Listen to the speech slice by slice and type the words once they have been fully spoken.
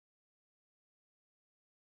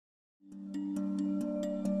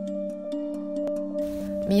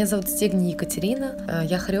Меня зовут Stegniy Ekaterina,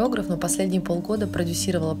 я хореограф, но последние полгода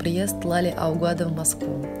продюсировала приезд Lali Ayguade в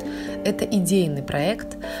Москву. Это идейный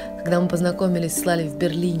проект. Когда мы познакомились с Лали в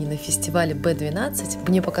Берлине на фестивале B12,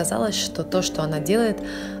 мне показалось, что то, что она делает,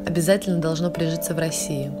 обязательно должно прижиться в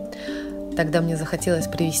России. Тогда мне захотелось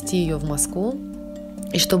привезти ее в Москву,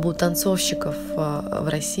 и чтобы у танцовщиков в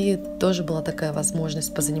России тоже была такая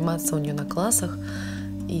возможность позаниматься у нее на классах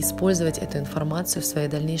и использовать эту информацию в своей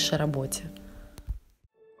дальнейшей работе.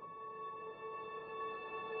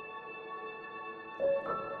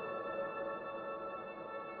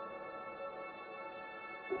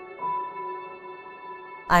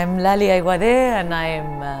 I'm Lali Ayguade and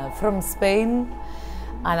I'm from Spain,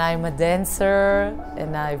 and I'm a dancer,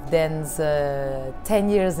 and I've danced 10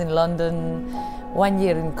 years in London, 1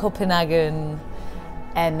 year in Copenhagen,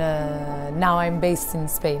 and now I'm based in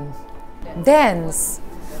Spain. Dance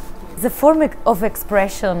is a form of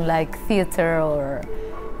expression like theater, or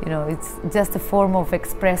it's just a form of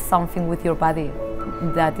express something with your body.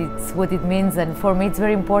 That it's what it means, and for me it's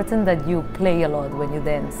very important that you play a lot when you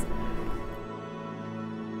dance.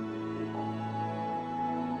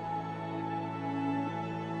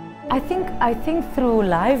 I think through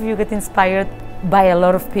life you get inspired by a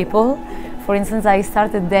lot of people. For instance, I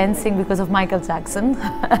started dancing because of Michael Jackson.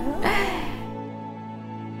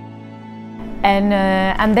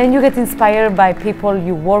 And then you get inspired by people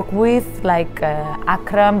you work with, like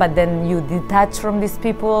Akram, but then you detach from these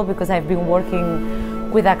people, because I've been working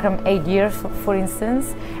with Akram 8 years, for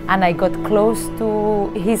instance, and I got close to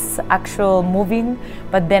his actual moving,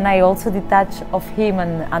 but then I also detached of him,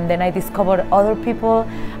 and then I discovered other people,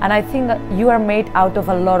 and I think you are made out of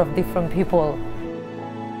a lot of different people.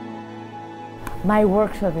 My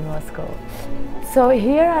workshop in Moscow. So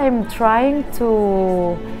here I'm trying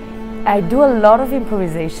to, I do a lot of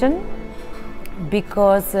improvisation,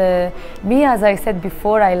 because me, as I said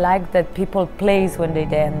before, I like that people plays when they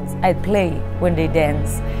dance. I play when they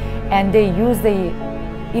dance, and they use the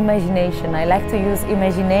imagination. I like to use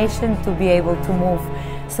imagination to be able to move.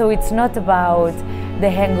 So it's not about the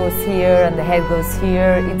hand goes here and the head goes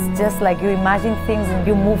here. It's just like you imagine things and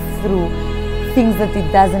you move through things that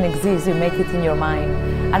it doesn't exist. You make it in your mind,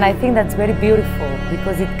 and I think that's very beautiful,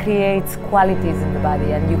 because it creates qualities in the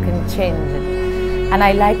body and you can change it. And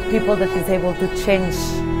I like people that is able to change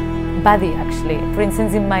body, actually. For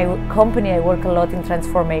instance, in my company, I work a lot in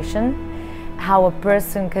transformation, how a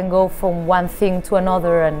person can go from one thing to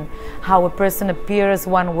another, and how a person appears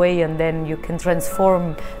one way and then you can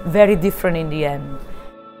transform very different in the end.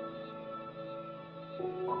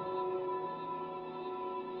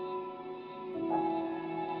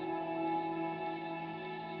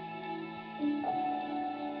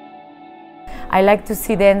 I like to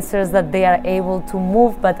see dancers that they are able to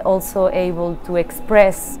move, but also able to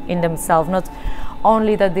express in themselves. Not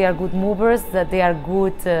only that they are good movers, that they are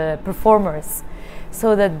good performers,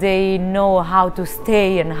 so that they know how to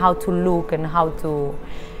stay and how to look and how to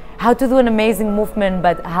do an amazing movement,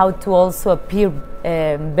 but how to also appear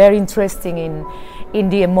very interesting in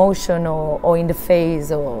the emotion or in the face.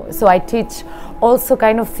 So I teach also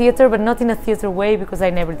kind of theater, but not in a theater way, because I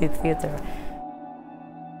never did theater.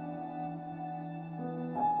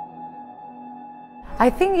 I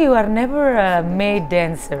think you are never a made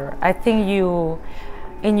dancer. I think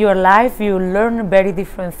in your life, you learn very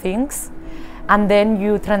different things, and then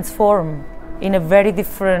you transform in a very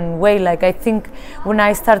different way. Like, I think when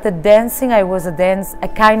I started dancing, I was a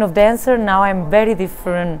kind of dancer. Now I'm very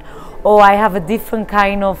different, or I have a different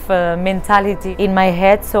kind of mentality in my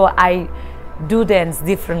head, so I do dance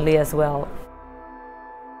differently as well.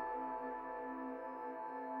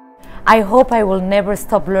 I hope I will never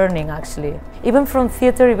stop learning, actually. Even from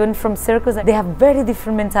theater, even from circus, they have very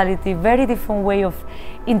different mentality, very different way of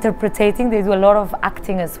interpreting. They do a lot of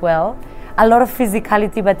acting as well, a lot of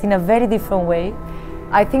physicality, but in a very different way.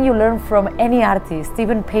 I think you learn from any artist,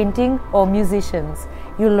 even painting or musicians,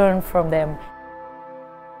 you learn from them.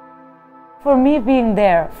 For me, being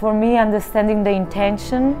there, for me, understanding the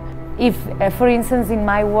intention. If, for instance, in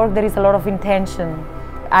my work, there is a lot of intention.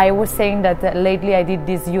 I was saying that lately I did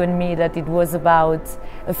this You and Me, that it was about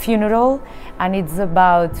a funeral, and it's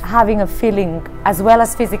about having a feeling as well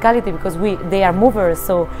as physicality, because they are movers,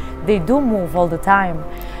 so they do move all the time.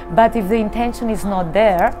 But if the intention is not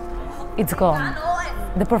there, it's gone.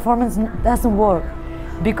 The performance doesn't work,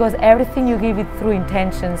 because everything you give it through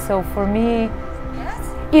intention. So for me,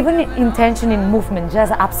 even intention in movement,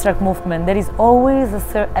 just abstract movement, there is always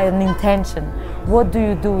an intention. What do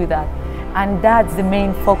you do with that? And that's the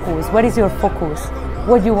main focus. What is your focus?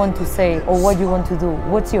 What you want to say or what you want to do?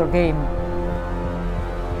 What's your game?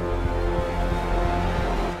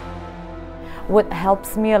 what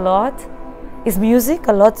helps me a lot is music,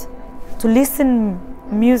 a lot to listen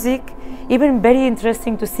music, even very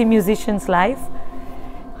interesting to see musicians live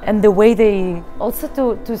and the way they, also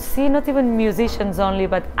to see not even musicians only,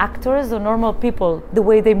 but actors or normal people, the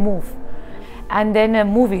way they move. And then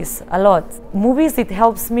movies, a lot. Movies, it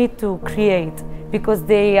helps me to create because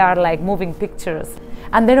they are like moving pictures.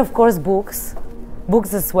 And then of course books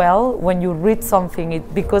as well, when you read something,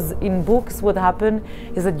 because in books what happens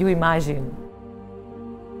is that you imagine.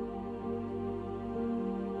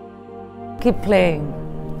 Keep playing,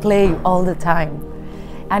 play all the time.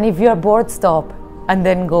 And if you're bored, stop and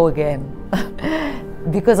then go again.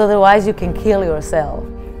 Because otherwise you can kill yourself.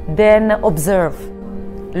 Then observe,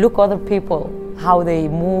 look other people, how they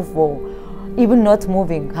move or even not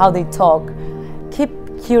moving, how they talk. Keep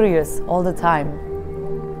curious all the time.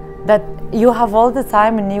 That you have all the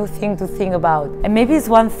time a new thing to think about. And maybe it's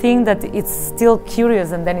one thing that it's still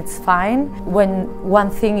curious and then it's fine. When one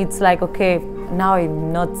thing it's like, okay, now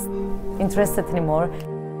I'm not interested anymore.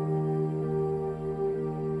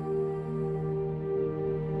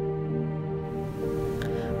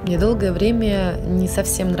 Мне долгое время не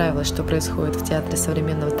совсем нравилось, что происходит в театре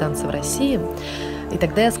современного танца в России. И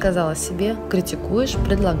тогда я сказала себе: критикуешь,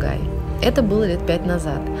 предлагай. Это было лет 5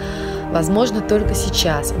 назад. Возможно, только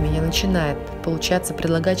сейчас у меня начинает получаться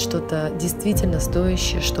предлагать что-то действительно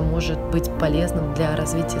стоящее, что может быть полезным для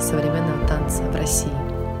развития современного танца в России.